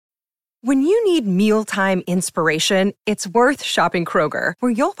When you need mealtime inspiration, it's worth shopping Kroger,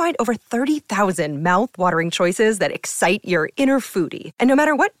 where you'll find over 30,000 mouth-watering choices that excite your inner foodie. And no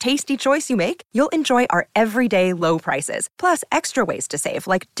matter what tasty choice you make, you'll enjoy our everyday low prices, plus extra ways to save,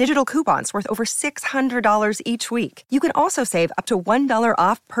 like digital coupons worth over $600 each week. You can also save up to $1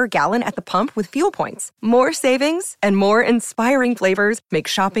 off per gallon at the pump with fuel points. More savings and more inspiring flavors make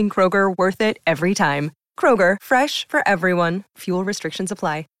shopping Kroger worth it every time. Kroger, fresh for everyone. Fuel restrictions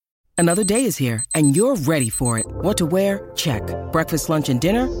apply. Another day is here, and you're ready for it. What to wear? Check. Breakfast, lunch, and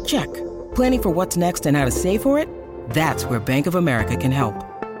dinner? Check. Planning for what's next and how to save for it? That's where Bank of America can help.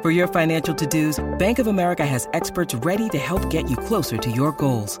 For your financial to-dos, Bank of America has experts ready to help get you closer to your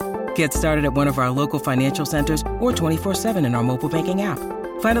goals. Get started at one of our local financial centers or 24/7 in our mobile banking app.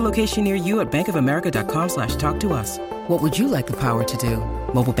 Find a location near you at bankofamerica.com/talktous. What would you like the power to do?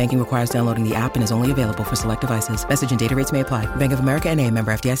 Mobile banking requires downloading the app and is only available for select devices. Message and data rates may apply. Bank of America N.A.,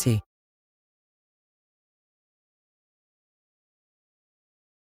 member FDIC.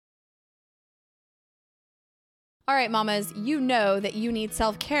 All right, mamas, you know that you need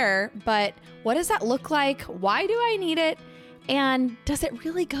self-care, but what does that look like? Why do I need it? And does it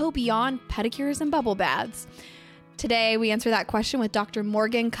really go beyond pedicures and bubble baths? Today, we answer that question with Dr.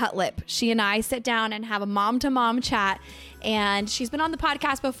 Morgan Cutlip. She and I sit down and have a mom-to-mom chat, and she's been on the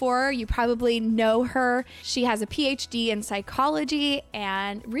podcast before. You probably know her. She has a PhD in psychology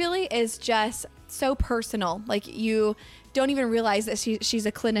and really is just so personal. Like, you don't even realize that she's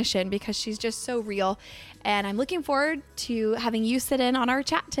a clinician because she's just so real. And I'm looking forward to having you sit in on our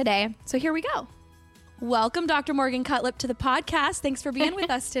chat today. So here we go. Welcome, Dr. Morgan Cutlip, to the podcast. Thanks for being with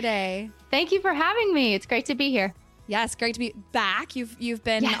us today. Thank you for having me. It's great to be here. Yes, great to be back. You've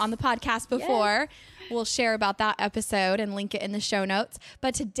been on the podcast before. Yes. We'll share about that episode and link it in the show notes.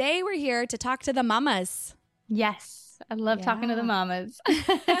 But today we're here to talk to the mamas. Yes. I love talking to the mamas.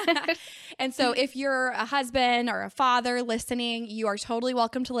 And so if you're a husband or a father listening, you are totally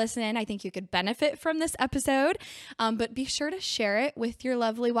welcome to listen. I think you could benefit from this episode, but be sure to share it with your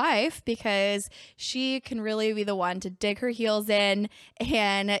lovely wife because she can really be the one to dig her heels in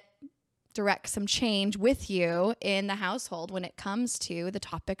and direct some change with you in the household when it comes to the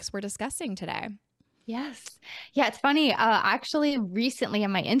topics we're discussing today. Yes. Yeah, it's funny. Actually, recently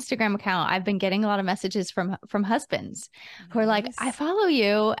on my Instagram account, I've been getting a lot of messages from husbands who are like, I follow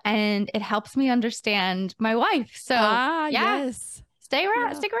you and it helps me understand my wife. So yes. Stick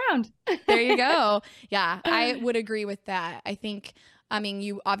around. There you go. Yeah, I would agree with that. I mean,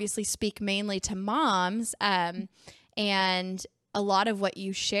 you obviously speak mainly to moms, and a lot of what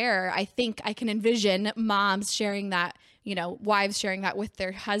you share, I think I can envision moms sharing that, wives sharing that with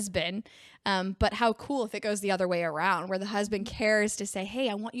their husband. But how cool if it goes the other way around, where the husband cares to say, hey,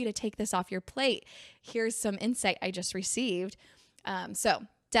 I want you to take this off your plate. Here's some insight I just received. So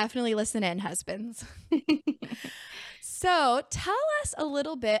definitely listen in, husbands. So tell us a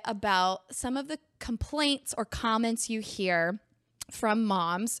little bit about some of the complaints or comments you hear from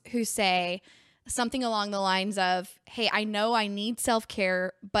moms who say something along the lines of, hey, I know I need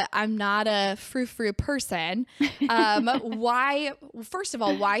self-care, but I'm not a frou-frou person. First of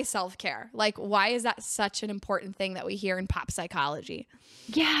all, why self-care? Like, why is that such an important thing that we hear in pop psychology?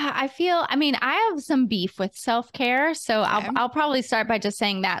 Yeah, I have some beef with self-care. So okay. I'll probably start by just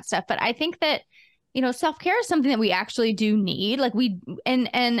saying that stuff. But I think that, self-care is something that we actually do need. Like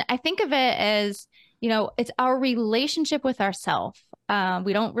and I think of it as, it's our relationship with ourselves.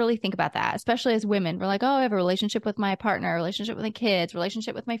 We don't really think about that, especially as women. We're like, oh, I have a relationship with my partner, a relationship with my kids,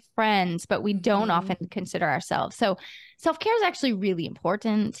 relationship with my friends, but we don't often consider ourselves. So self-care is actually really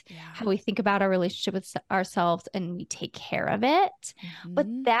important, how we think about our relationship with ourselves and we take care of it. But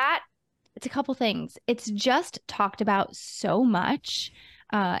it's a couple things. It's just talked about so much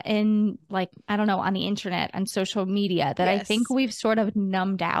in on the internet and social media that I think we've sort of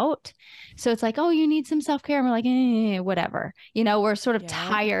numbed out. So it's like, oh, you need some self-care. And we're like, whatever, we're sort of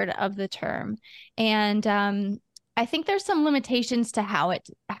tired of the term. And I think there's some limitations to how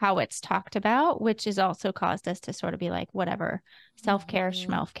it's talked about, which has also caused us to sort of be like, whatever, self-care,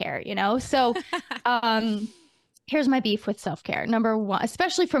 schmelf-care, So, here's my beef with self-care. Number one,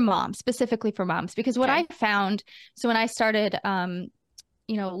 especially for moms, specifically for moms, because what I found, so when I started,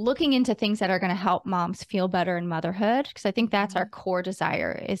 looking into things that are going to help moms feel better in motherhood, because I think that's our core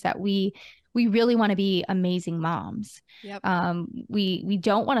desire, is that we really want to be amazing moms. Yep. We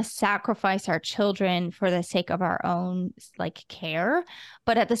don't want to sacrifice our children for the sake of our own care,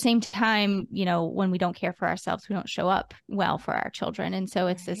 but at the same time, when we don't care for ourselves, we don't show up well for our children. And so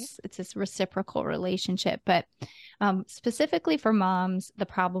it's this reciprocal relationship. But specifically for moms, the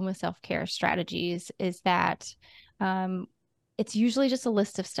problem with self-care strategies is that it's usually just a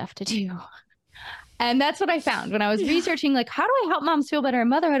list of stuff to do. And that's what I found when I was researching, like, how do I help moms feel better in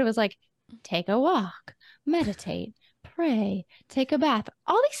motherhood? It was like, take a walk, meditate, pray, take a bath.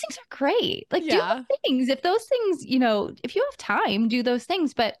 All these things are great. Like, do the things. If those things, if you have time, do those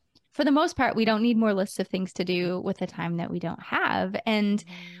things. But for the most part, we don't need more lists of things to do with the time that we don't have. And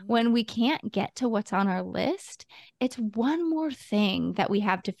when we can't get to what's on our list, it's one more thing that we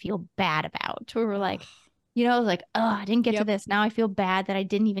have to feel bad about, where we're like, like, oh, I didn't get to this. Now I feel bad that I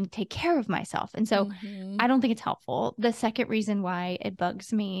didn't even take care of myself. And so I don't think it's helpful. The second reason why it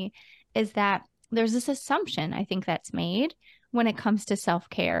bugs me is that there's this assumption I think that's made when it comes to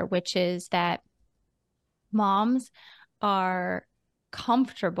self-care, which is that moms are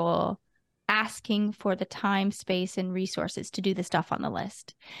comfortable asking for the time, space, and resources to do the stuff on the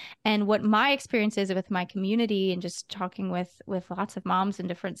list. And what my experience is with my community and just talking with lots of moms in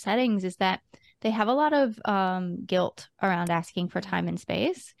different settings is that they have a lot of guilt around asking for time and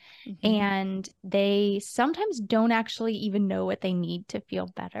space. And they sometimes don't actually even know what they need to feel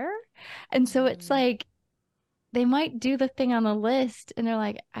better. And so it's like, they might do the thing on the list and they're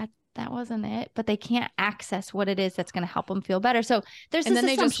like, that wasn't it, but they can't access what it is that's going to help them feel better. So there's and this then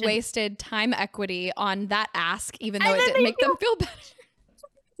they assumption. just wasted time equity on that ask, even though it didn't make them feel better.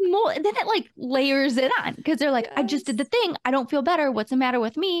 More, then it like layers it on because they're like, I just did the thing. I don't feel better. What's the matter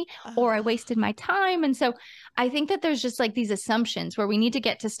with me? Or I wasted my time. And so I think that there's just like these assumptions where we need to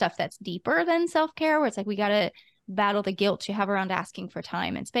get to stuff that's deeper than self-care, where it's like, we got to battle the guilt you have around asking for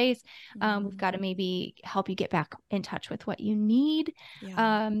time and space. We've got to maybe help you get back in touch with what you need.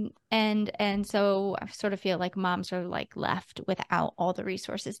 And so I sort of feel like moms are like left without all the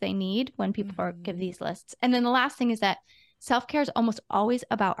resources they need when people give these lists. And then the last thing is that self-care is almost always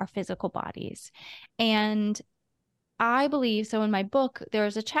about our physical bodies. And I believe, so in my book,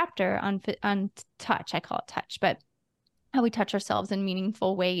 there's a chapter on touch. I call it touch, but how we touch ourselves in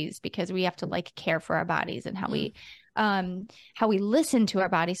meaningful ways, because we have to like care for our bodies and how we listen to our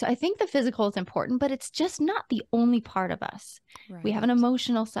bodies. So I think the physical is important, but it's just not the only part of us. We have an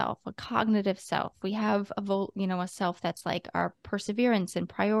emotional self, a cognitive self. We have a self that's like our perseverance and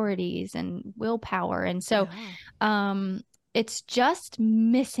priorities and willpower. And so it's just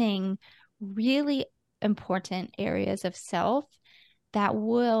missing really important areas of self that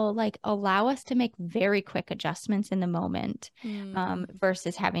will like allow us to make very quick adjustments in the moment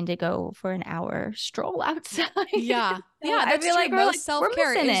versus having to go for an hour stroll outside. That's true. Like most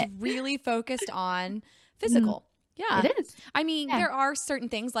self-care is really focused on physical. It is. I mean, there are certain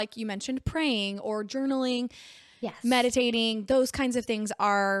things like you mentioned, praying or journaling, meditating. Those kinds of things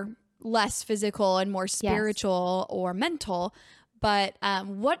are less physical and more spiritual or mental. But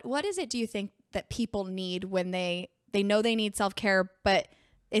what is it, do you think, that people need when they know they need self-care, but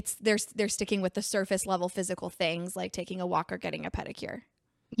they're sticking with the surface level physical things like taking a walk or getting a pedicure?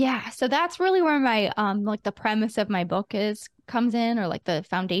 Yeah. So that's really where my like the premise of my book comes in, or like the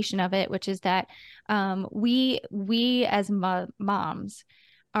foundation of it, which is that we as moms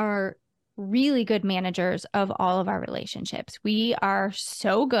are really good managers of all of our relationships. We are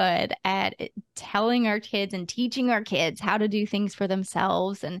so good at telling our kids and teaching our kids how to do things for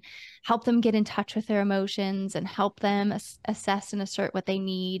themselves and help them get in touch with their emotions and help them assess and assert what they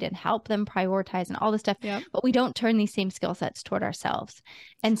need and help them prioritize and all this stuff. But we don't turn these same skill sets toward ourselves.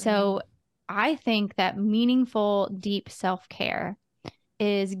 And so I think that meaningful, deep self-care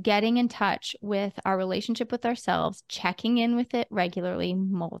is getting in touch with our relationship with ourselves, checking in with it regularly,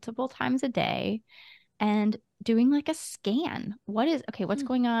 multiple times a day, and doing like a scan. What's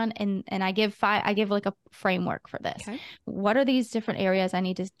going on? And I give like a framework for this. What are these different areas I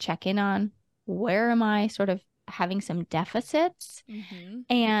need to check in on? Where am I sort of having some deficits?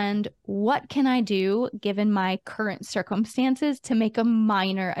 And what can I do given my current circumstances to make a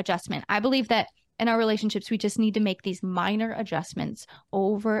minor adjustment? I believe that in our relationships, we just need to make these minor adjustments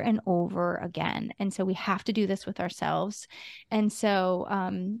over and over again. And so we have to do this with ourselves. And so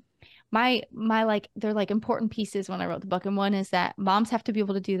my like, they're like important pieces when I wrote the book. And one is that moms have to be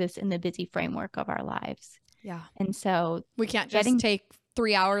able to do this in the busy framework of our lives. And so we can't just take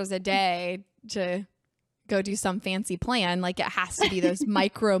 3 hours a day to go do some fancy plan. Like, it has to be those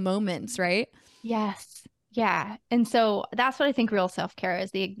micro moments, right? Yes. Yeah. And so that's what I think real self-care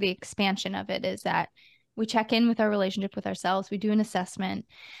is. The expansion of it is that we check in with our relationship with ourselves. We do an assessment,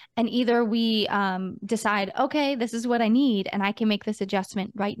 and either we decide, okay, this is what I need and I can make this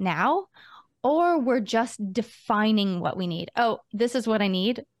adjustment right now, or we're just defining what we need. Oh, this is what I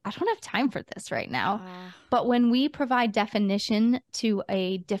need. I don't have time for this right now. But when we provide definition to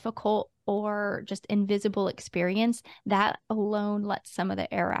a difficult or just invisible experience, that alone lets some of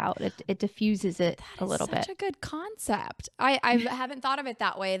the air out. It diffuses it a little bit. Such a good concept. I haven't thought of it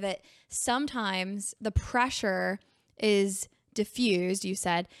that way, that sometimes the pressure is diffused, you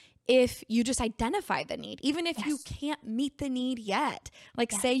said, if you just identify the need, even if you can't meet the need yet.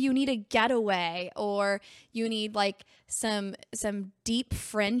 Like say you need a getaway, or you need like some deep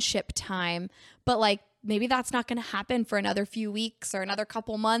friendship time, but like maybe that's not going to happen for another few weeks or another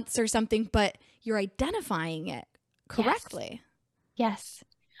couple months or something, but you're identifying it correctly. Yes.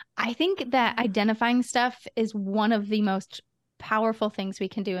 I think that identifying stuff is one of the most powerful things we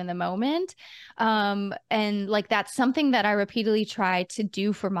can do in the moment. And like, that's something that I repeatedly try to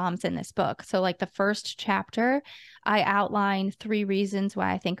do for moms in this book. So like the first chapter, I outline 3 reasons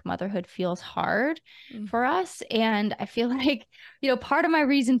why I think motherhood feels hard for us. And I feel like, part of my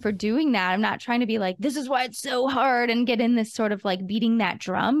reason for doing that, I'm not trying to be like, this is why it's so hard and get in this sort of like beating that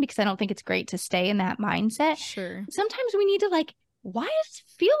drum, because I don't think it's great to stay in that mindset. Sure. Sometimes we need to like, why does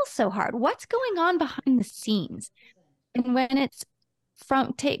it feel so hard? What's going on behind the scenes? And when it's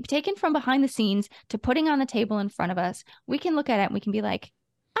from taken from behind the scenes to putting on the table in front of us, we can look at it and we can be like,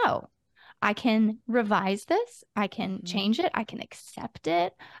 oh, I can revise this. I can change it. I can accept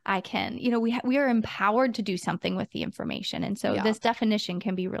it. I can, we are empowered to do something with the information. And so this definition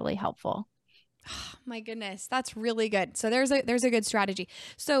can be really helpful. Oh, my goodness. That's really good. So there's a good strategy.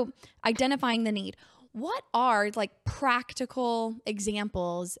 So identifying the need. What are like practical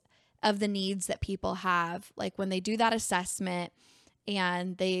examples of the needs that people have, like when they do that assessment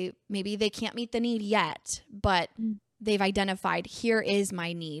and maybe they can't meet the need yet, but they've identified, here is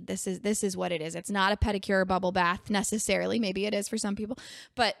my need. This is what it is. It's not a pedicure or bubble bath necessarily. Maybe it is for some people,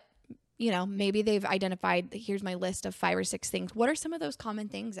 but maybe they've identified, here's my list of 5 or 6 things. What are some of those common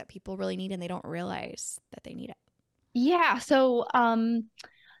things that people really need and they don't realize that they need it? Yeah. So,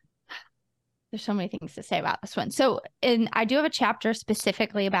 there's so many things to say about this one. So, I do have a chapter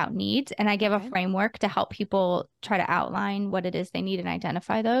specifically about needs, and I give a framework to help people try to outline what it is they need and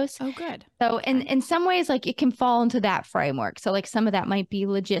identify those. Oh, good. So in some ways, like it can fall into that framework. So like some of that might be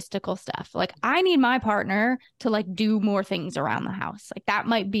logistical stuff. Like I need my partner to like do more things around the house. Like that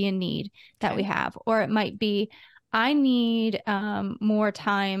might be a need that we have, or it might be, I need more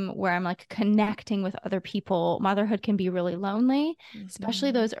time where I'm like connecting with other people. Motherhood can be really lonely,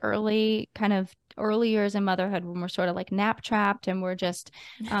 especially those early years in motherhood when we're sort of like nap trapped and we're just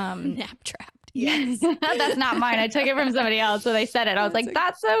nap trapped. Yes. That's not mine. I took it from somebody else. So they said it. I was like,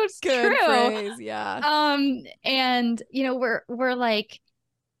 that's so good true. Phrase. Yeah. And we're like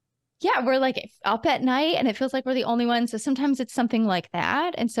up at night and it feels like we're the only ones. So sometimes it's something like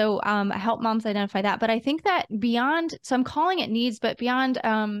that. And so I help moms identify that. But I think that beyond, so I'm calling it needs, but beyond,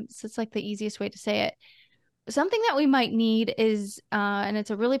 so it's like the easiest way to say it. Something that we might need is, and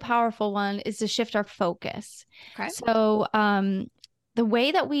it's a really powerful one, is to shift our focus. Okay. So the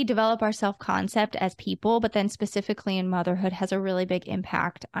way that we develop our self-concept as people, but then specifically in motherhood, has a really big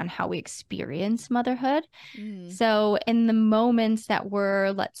impact on how we experience motherhood. So in the moments that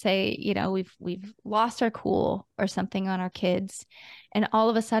we're, let's say, we've lost our cool or something on our kids, and all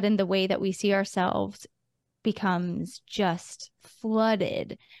of a sudden the way that we see ourselves becomes just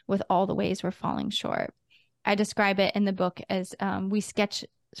flooded with all the ways we're falling short. I describe it in the book as we sketch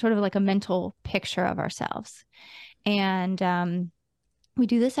sort of like a mental picture of ourselves. And we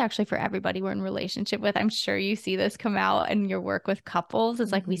do this actually for everybody we're in relationship with. I'm sure you see this come out in your work with couples.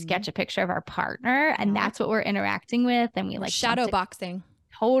 It's like we sketch a picture of our partner and that's what we're interacting with. And we like shadow boxing.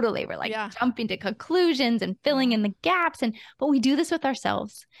 Totally. We're like jumping to conclusions and filling in the gaps. But we do this with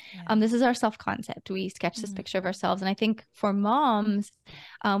ourselves. This is our self-concept. We sketch this picture of ourselves. And I think for moms,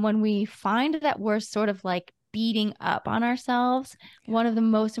 when we find that we're sort of like beating up on ourselves, one of the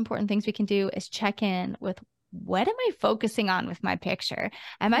most important things we can do is check in with, what am I focusing on with my picture?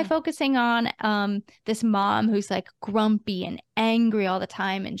 Am I focusing on this mom who's like grumpy and angry all the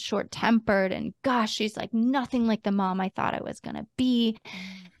time and short-tempered, and gosh, she's like nothing like the mom I thought I was going to be.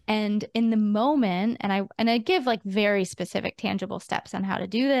 And in the moment, and I give like very specific tangible steps on how to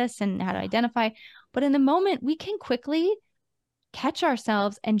do this and how to identify, but in the moment we can quickly catch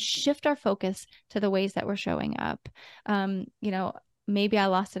ourselves and shift our focus to the ways that we're showing up. Maybe I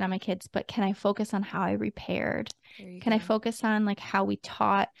lost it on my kids, but can I focus on how I repaired? Can I focus on like how I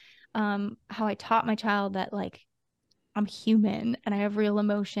taught my child that like I'm human and I have real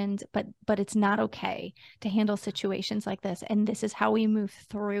emotions, but it's not okay to handle situations like this. And this is how we move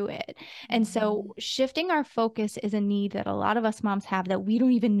through it. And so shifting our focus is a need that a lot of us moms have that we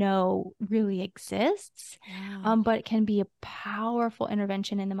don't even know really exists, but it can be a powerful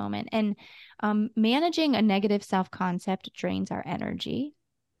intervention in the moment. And managing a negative self-concept drains our energy.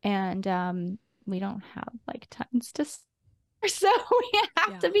 And we don't have like tons to so we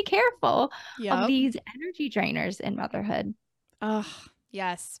have to be careful of these energy drainers in motherhood. Oh,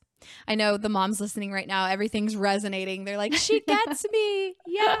 yes. I know the moms listening right now, everything's resonating. They're like, she gets me.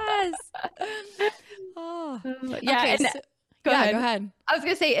 Yes. Oh, yeah. Okay, And go ahead. I was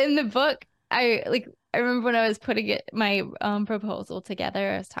going to say in the book, I remember when I was putting my proposal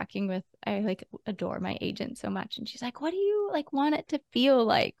together, I like adore my agent so much. And she's like, what do you like want it to feel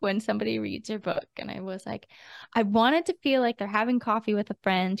like when somebody reads your book? And I was like, I want it to feel like they're having coffee with a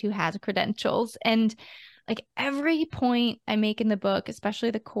friend who has credentials. And like every point I make in the book,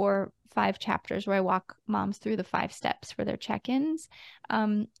 especially the core 5 chapters where I walk moms through the 5 steps for their check-ins,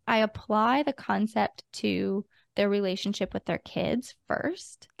 I apply the concept to their relationship with their kids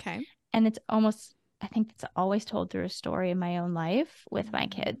first. Okay. And I think it's always told through a story in my own life with my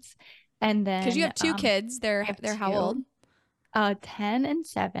kids. And then because you have 2 kids, they're how old? 10 and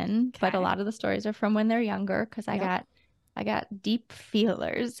 7, but a lot of the stories are from when they're younger because I got deep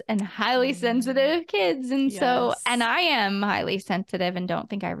feelers and highly sensitive kids. And so, and I am highly sensitive and don't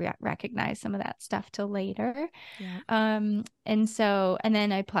think I recognize some of that stuff till later. And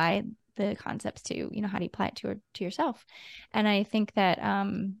then I apply the concepts to, how do you apply it to yourself? And I think that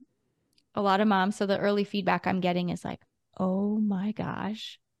a lot of moms, so the early feedback I'm getting is like, oh my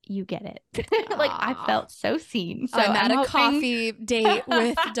gosh, you get it. Like I felt so seen. So I'm at a coffee date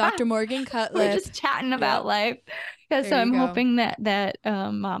with Dr. Morgan Cutlip. We're just chatting about life. So I'm hoping that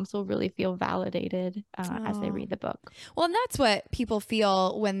moms will really feel validated as they read the book. Well, and that's what people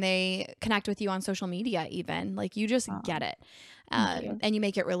feel when they connect with you on social media, even like you just get it. And you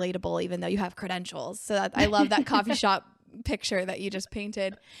make it relatable, even though you have credentials. So I love that coffee shop picture that you just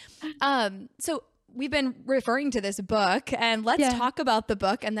painted. So we've been referring to this book, and let's talk about the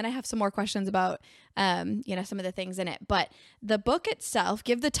book. And then I have some more questions about, some of the things in it. But the book itself,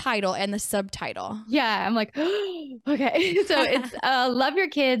 give the title and the subtitle. Yeah, I'm like, okay. So it's Love Your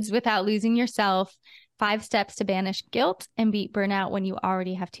Kids Without Losing Yourself, 5 Steps to Banish Guilt and Beat Burnout When You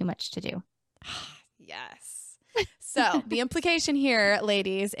Already Have Too Much to Do. Yes. So the implication here,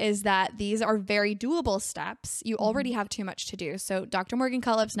 ladies, is that these are very doable steps. You already have too much to do. So Dr. Morgan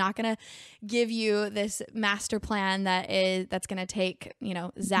Cutlip's not going to give you this master plan that's going to take,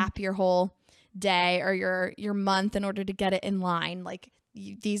 zap your whole day or your month in order to get it in line. Like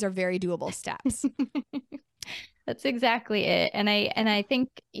these are very doable steps. That's exactly it. And I think,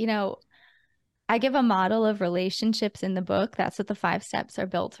 I give a model of relationships in the book. That's what the 5 steps are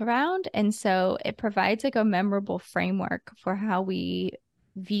built around. And so it provides like a memorable framework for how we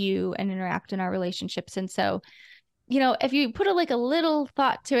view and interact in our relationships. And so, if you put a little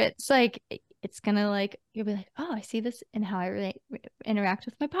thought to it, it's going to you'll be like, oh, I see this in how I interact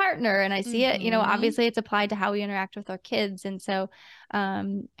with my partner. And I see it, obviously it's applied to how we interact with our kids. And so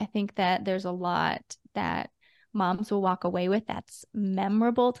I think that there's a lot that moms will walk away with that's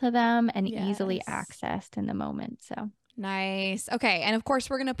memorable to them and easily accessed in the moment. So nice. Okay. And of course,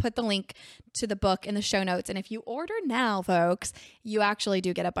 we're going to put the link to the book in the show notes. And if you order now, folks, you actually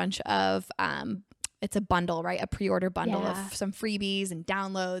do get a bunch of, it's a bundle, right? A pre-order bundle of some freebies and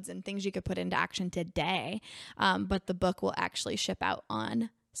downloads and things you could put into action today. But the book will actually ship out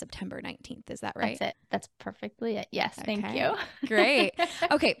on September 19th. Is that right? That's it. That's perfectly it. Yes. Okay. Thank you. Great.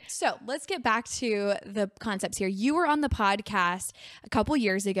 Okay. So let's get back to the concepts here. You were on the podcast a couple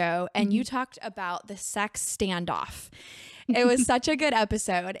years ago and you talked about the sex standoff. It was such a good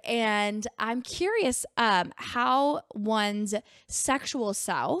episode. And I'm curious how one's sexual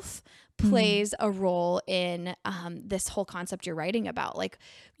self plays a role in this whole concept you're writing about. Like,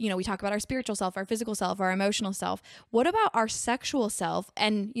 we talk about our spiritual self, our physical self, our emotional self. What about our sexual self?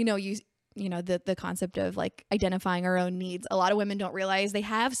 And, the concept of like identifying our own needs. A lot of women don't realize they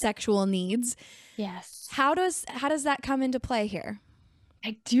have sexual needs. Yes. How does that come into play here?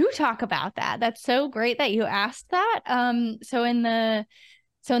 I do talk about that. That's so great that you asked that. So in the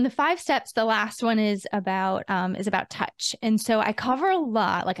 5 steps, the last one is about touch. And so I cover a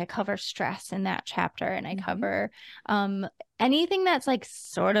lot, I cover stress in that chapter, and I cover anything that's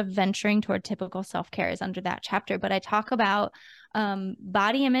sort of venturing toward typical self-care is under that chapter. But I talk about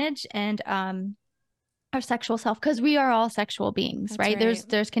body image and our sexual self, because we are all sexual beings, right?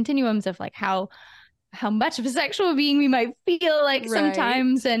 There's continuums of how much of a sexual being we might feel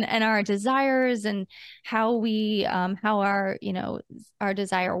sometimes, and our desires, and how we how our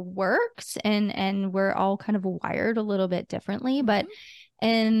desire works, and we're all kind of wired a little bit differently. But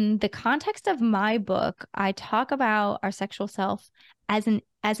in the context of my book, I talk about our sexual self as an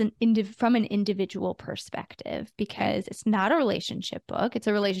from an individual perspective, because it's not a relationship book. It's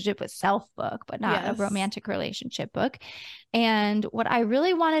a relationship with self book, but not a romantic relationship book. And what I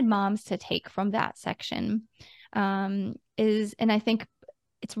really wanted moms to take from that section is, and I think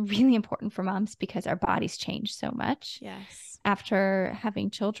it's really important for moms because our bodies change so much after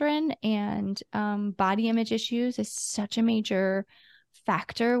having children, and body image issues is such a major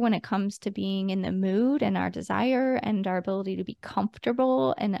factor when it comes to being in the mood and our desire and our ability to be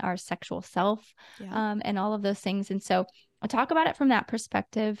comfortable in our sexual self, and all of those things. And so I'll talk about it from that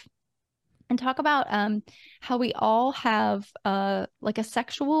perspective, and talk about how we all have like a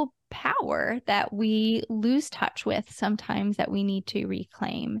sexual power that we lose touch with sometimes, that we need to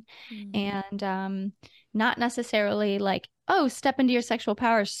reclaim. And not necessarily like, oh, step into your sexual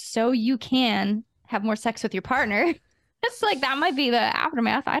power so you can have more sex with your partner. It's like, that might be the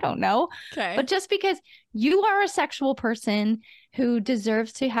aftermath. I don't know. Okay. But just because you are a sexual person who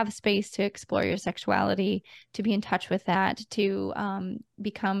deserves to have space to explore your sexuality, to be in touch with that, to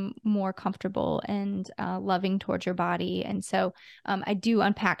become more comfortable and loving towards your body. And so I do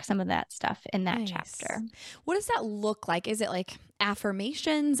unpack some of that stuff in that chapter. What does that look like? Is it like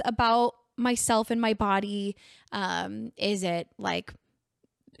affirmations about myself and my body? Is it like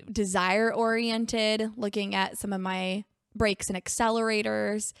desire oriented, looking at some of my brakes and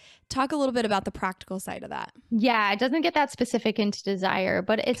accelerators? Talk a little bit about the practical side of that. Yeah, it doesn't get that specific into desire,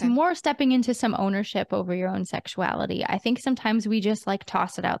 but it's more stepping into some ownership over your own sexuality. I think sometimes we just like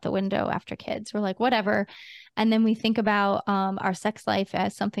toss it out the window after kids. We're like, whatever. And then we think about our sex life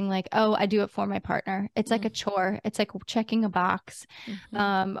as something like, oh, I do it for my partner. It's like a chore. It's like checking a box.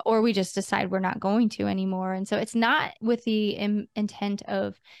 Or we just decide we're not going to anymore. And so it's not with the intent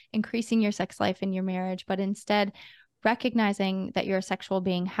of increasing your sex life in your marriage, but instead recognizing that you're a sexual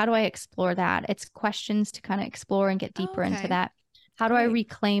being. How do I explore that? It's questions to kind of explore and get deeper into that. How do I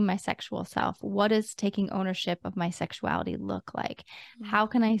reclaim my sexual self? What does taking ownership of my sexuality look like? How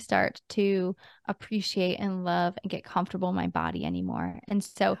can I start to appreciate and love and get comfortable in my body anymore? And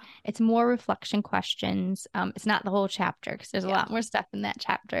so it's more reflection questions. It's not the whole chapter because there's a lot more stuff in that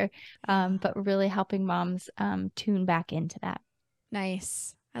chapter, but really helping moms tune back into that.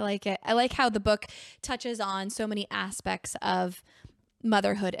 Nice. I like it. I like how the book touches on so many aspects of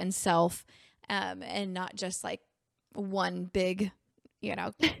motherhood and self, and not just like one big,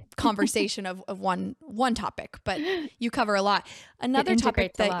 conversation of one topic, but you cover a lot. Another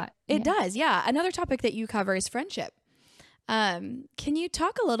topic that it does. Yeah. Another topic that you cover is friendship. Can you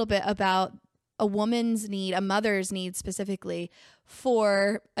talk a little bit about a woman's need, a mother's need specifically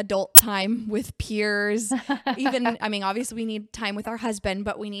for adult time with peers? Even, obviously we need time with our husband,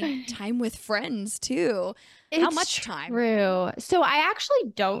 but we need time with friends too. How much time? True. So I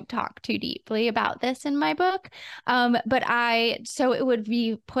actually don't talk too deeply about this in my book. So it would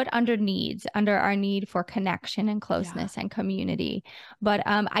be put under needs, under our need for connection and closeness and community. But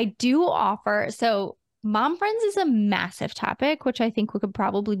I do offer, so mom friends is a massive topic, which I think could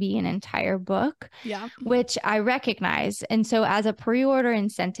probably be an entire book, which I recognize. And so as a pre-order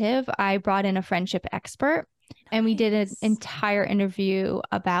incentive, I brought in a friendship expert and we did an entire interview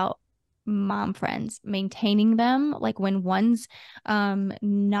about mom friends, maintaining them. Like when one's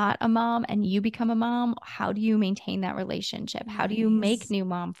not a mom and you become a mom, how do you maintain that relationship? How do you make new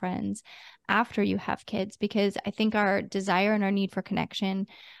mom friends after you have kids? Because I think our desire and our need for connection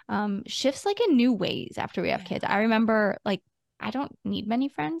shifts like in new ways after we have kids. I remember like, I don't need many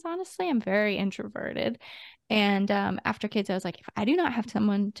friends, honestly. I'm very introverted. And after kids, I was like, if I do not have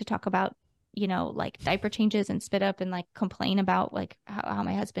someone to talk about, like diaper changes and spit up and like complain about like how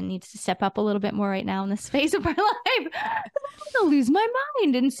my husband needs to step up a little bit more right now in this phase of our life, I'm going to lose my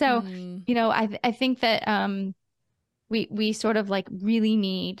mind. And so, I think that we sort of like really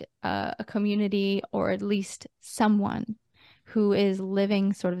need a community, or at least someone who is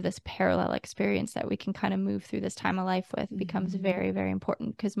living sort of this parallel experience that we can kind of move through this time of life with becomes very, very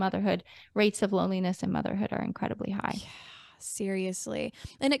important, because rates of loneliness in motherhood are incredibly high. Yeah, seriously.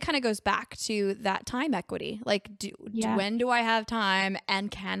 And it kind of goes back to that time equity. Like, when do I have time,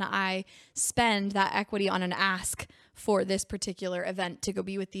 and can I spend that equity on an ask for this particular event to go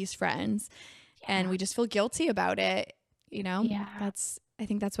be with these friends? And we just feel guilty about it. I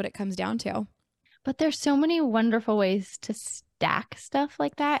think that's what it comes down to. But there's so many wonderful ways to stack stuff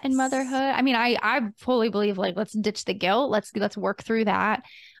like that in motherhood. I fully believe like, let's ditch the guilt. Let's work through that.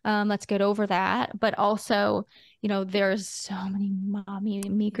 Let's get over that. But also, there's so many mommy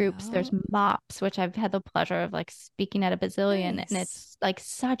and me groups. There's MOPS, which I've had the pleasure of like speaking at a bazillion. And it's like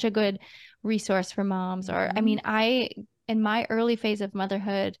such a good resource for moms. Or, in my early phase of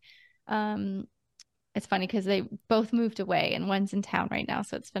motherhood, it's funny because they both moved away and one's in town right now.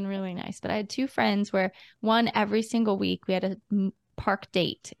 So it's been really nice. But I had two friends where one every single week we had a park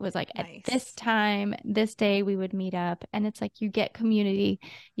date. It was like at this time, this day we would meet up. And it's like you get community,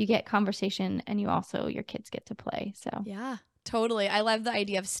 you get conversation, and you also, your kids get to play. So yeah. Totally. I love the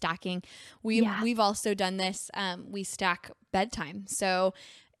idea of stacking. We've also done this. We stack bedtime. So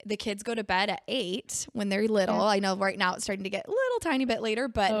the kids go to bed at 8 when they're little. Yeah. I know right now it's starting to get a little tiny bit later,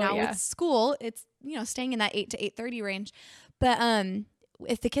 but now with school, it's, staying in that 8 to 8:30 range. But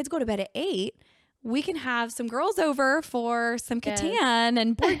if the kids go to bed at 8, we can have some girls over for some Catan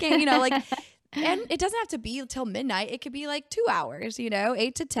and board game, and it doesn't have to be till midnight. It could be like 2 hours,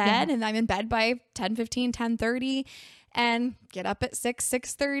 8 to 10, and I'm in bed by 10:15, 10:30. And get up at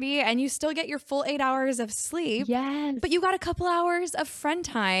 6:30, and you still get your full 8 hours of sleep. Yes. But you got a couple hours of friend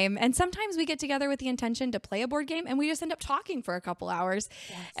time. And sometimes we get together with the intention to play a board game, and we just end up talking for a couple hours,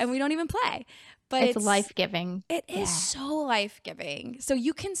 and we don't even play. But it's life-giving. It is so life-giving. So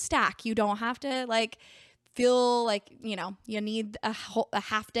you can stack. You don't have to feel like, you need a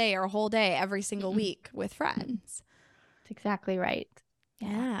half day or a whole day every single week with friends. That's exactly right.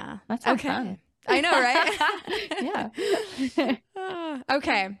 Yeah. That's fun. I know, right? Yeah.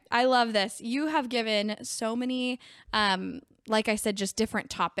 Okay. I love this. You have given so many, like I said, just different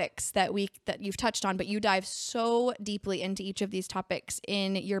topics that you've touched on, but you dive so deeply into each of these topics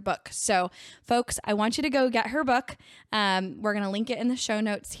in your book. So folks, I want you to go get her book. We're going to link it in the show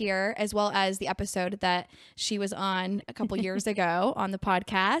notes here, as well as the episode that she was on a couple years ago on the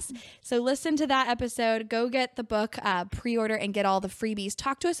podcast. So listen to that episode, go get the book, pre-order, and get all the freebies.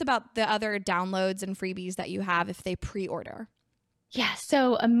 Talk to us about the other downloads and freebies that you have if they pre-order. Yeah,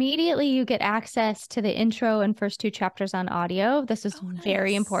 so immediately you get access to the intro and first 2 chapters on audio. This is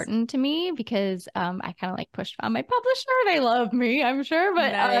very important to me because I kind of pushed on my publisher. They love me, I'm sure,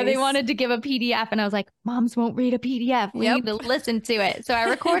 but they wanted to give a PDF, and I was like, moms won't read a PDF. We need to listen to it. So I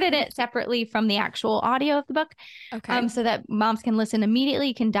recorded it separately from the actual audio of the book, so that moms can listen immediately.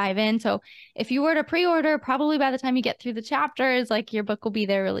 You can dive in. So if you were to pre-order, probably by the time you get through the chapters, your book will be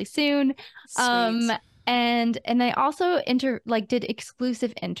there really soon. Sweet. And I also did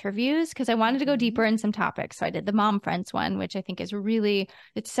exclusive interviews because I wanted to go deeper in some topics. So I did the Mom Friends one, which I think is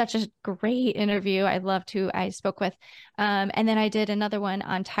it's such a great interview. I loved who I spoke with. And then I did another one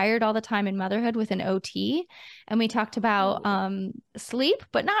on tired all the time in motherhood with an OT. And we talked about sleep,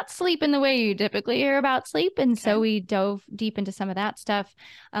 but not sleep in the way you typically hear about sleep. And so we dove deep into some of that stuff.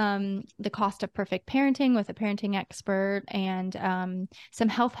 The cost of perfect parenting with a parenting expert, and some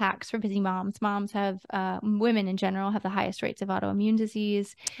health hacks for busy moms. Moms have, women in general have the highest rates of autoimmune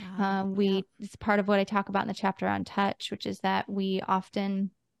disease. It's part of what I talk about in the chapter on touch, which is that we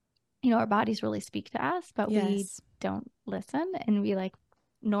often, our bodies really speak to us, but we don't listen, and we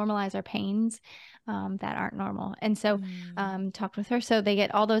normalize our pains that aren't normal. And so talked with her. So they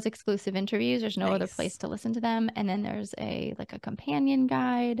get all those exclusive interviews. There's no other place to listen to them. And then there's a companion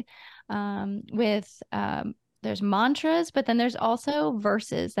guide with there's mantras, but then there's also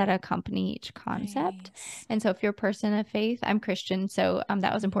verses that accompany each concept. And so if you're a person of faith, I'm Christian, so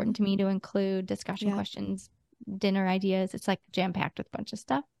that was important to me to include discussion questions, dinner ideas. It's jam-packed with a bunch of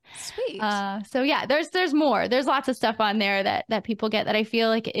stuff. Sweet. So yeah, there's more. There's lots of stuff on there that people get that I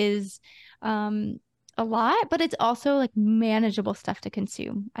feel is a lot, but it's also manageable stuff to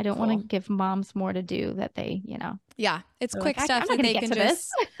consume. I don't want to give moms more to do that they, Yeah, it's quick stuff that they can just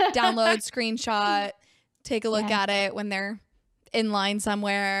download, screenshot, take a look at it when they're in line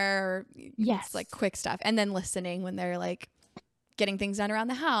somewhere. It's quick stuff. And then listening when they're getting things done around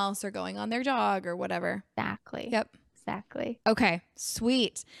the house or going on their jog or whatever. Exactly. Yep. Exactly. Okay,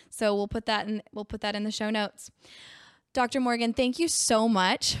 sweet. So we'll put that in the show notes. Dr. Morgan, thank you so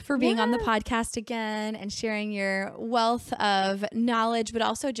much for being on the podcast again and sharing your wealth of knowledge, but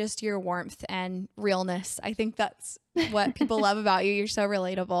also just your warmth and realness. I think that's what people love about you. You're so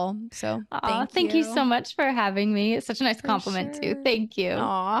relatable. So thank you so much for having me. It's such a nice compliment too. Thank you.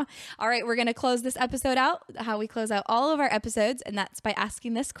 Aw. All right, we're going to close this episode out how we close out all of our episodes, and that's by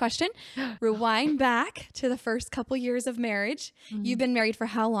asking this question. Rewind back to the first couple years of marriage. You've been married for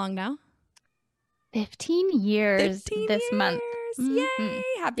how long now? 15 years this month. Yay.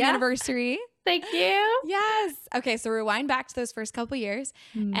 Happy anniversary. Thank you. Yes. Okay, so rewind back to those first couple years.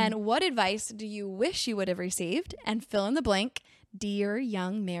 And what advice do you wish you would have received? And fill in the blank, dear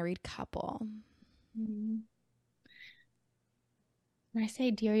young married couple. When I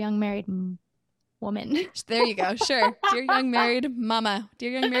say dear young married woman. There you go. Sure. Dear young married mama.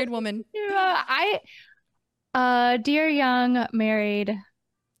 Dear young married woman. Dear young married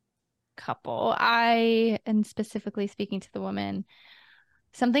couple, I, and specifically speaking to the woman,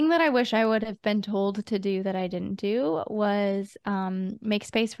 Something that I wish I would have been told to do that I didn't do was make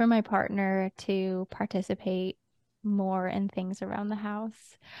space for my partner to participate more in things around the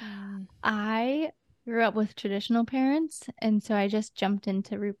house. I grew up with traditional parents, and so I just jumped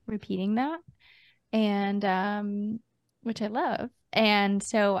into repeating that, and which I love. And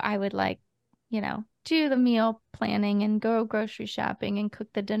so I would do the meal planning and go grocery shopping and cook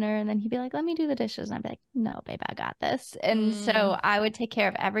the dinner. And then he'd be like, let me do the dishes. And I'd be like, no, babe, I got this. And so I would take care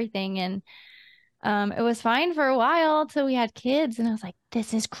of everything. And it was fine for a while till we had kids. And I was like,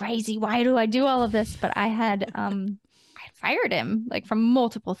 this is crazy. Why do I do all of this? But I had fired him like from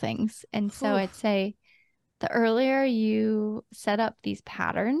multiple things. And so I'd say the earlier you set up these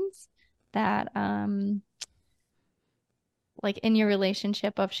patterns that like in your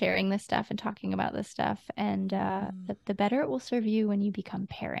relationship of sharing this stuff and talking about this stuff, and the better it will serve you when you become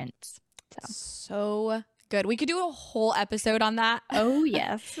parents. So good. We could do a whole episode on that. Oh,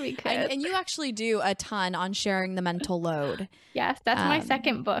 yes, we could. And you actually do a ton on sharing the mental load. Yes, that's my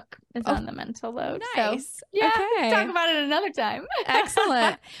second book is on the mental load. Nice. So, yeah, okay. Talk about it another time.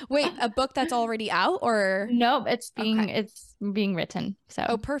 Excellent. Wait, a book that's already out or? Nope, it's being written. So.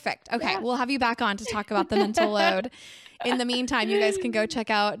 Oh, perfect. Okay, we'll have you back on to talk about the mental load. In the meantime, you guys can go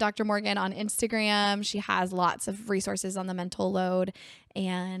check out Dr. Morgan on Instagram. She has lots of resources on the mental load,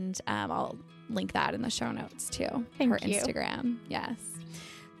 and I'll link that in the show notes too. Her Instagram. Yes.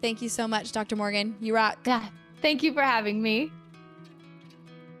 Thank you so much, Dr. Morgan. You rock. Yeah. Thank you for having me.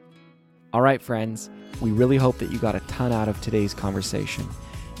 All right, friends. We really hope that you got a ton out of today's conversation.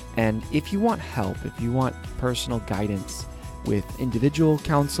 And if you want help, if you want personal guidance with individual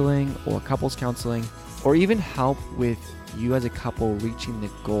counseling or couples counseling, or even help with you as a couple reaching the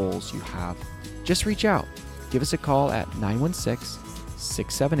goals you have, just reach out. Give us a call at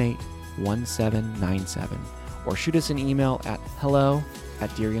 916-678-1797 or shoot us an email at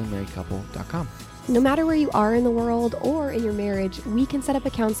hello@dearyoungmarriedcouple.com. No matter where you are in the world or in your marriage, we can set up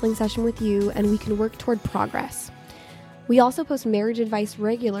a counseling session with you and we can work toward progress. We also post marriage advice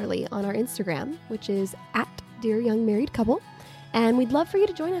regularly on our Instagram, which is @dearyoungmarriedcouple, and we'd love for you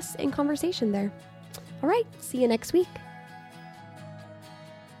to join us in conversation there. All right, see you next week.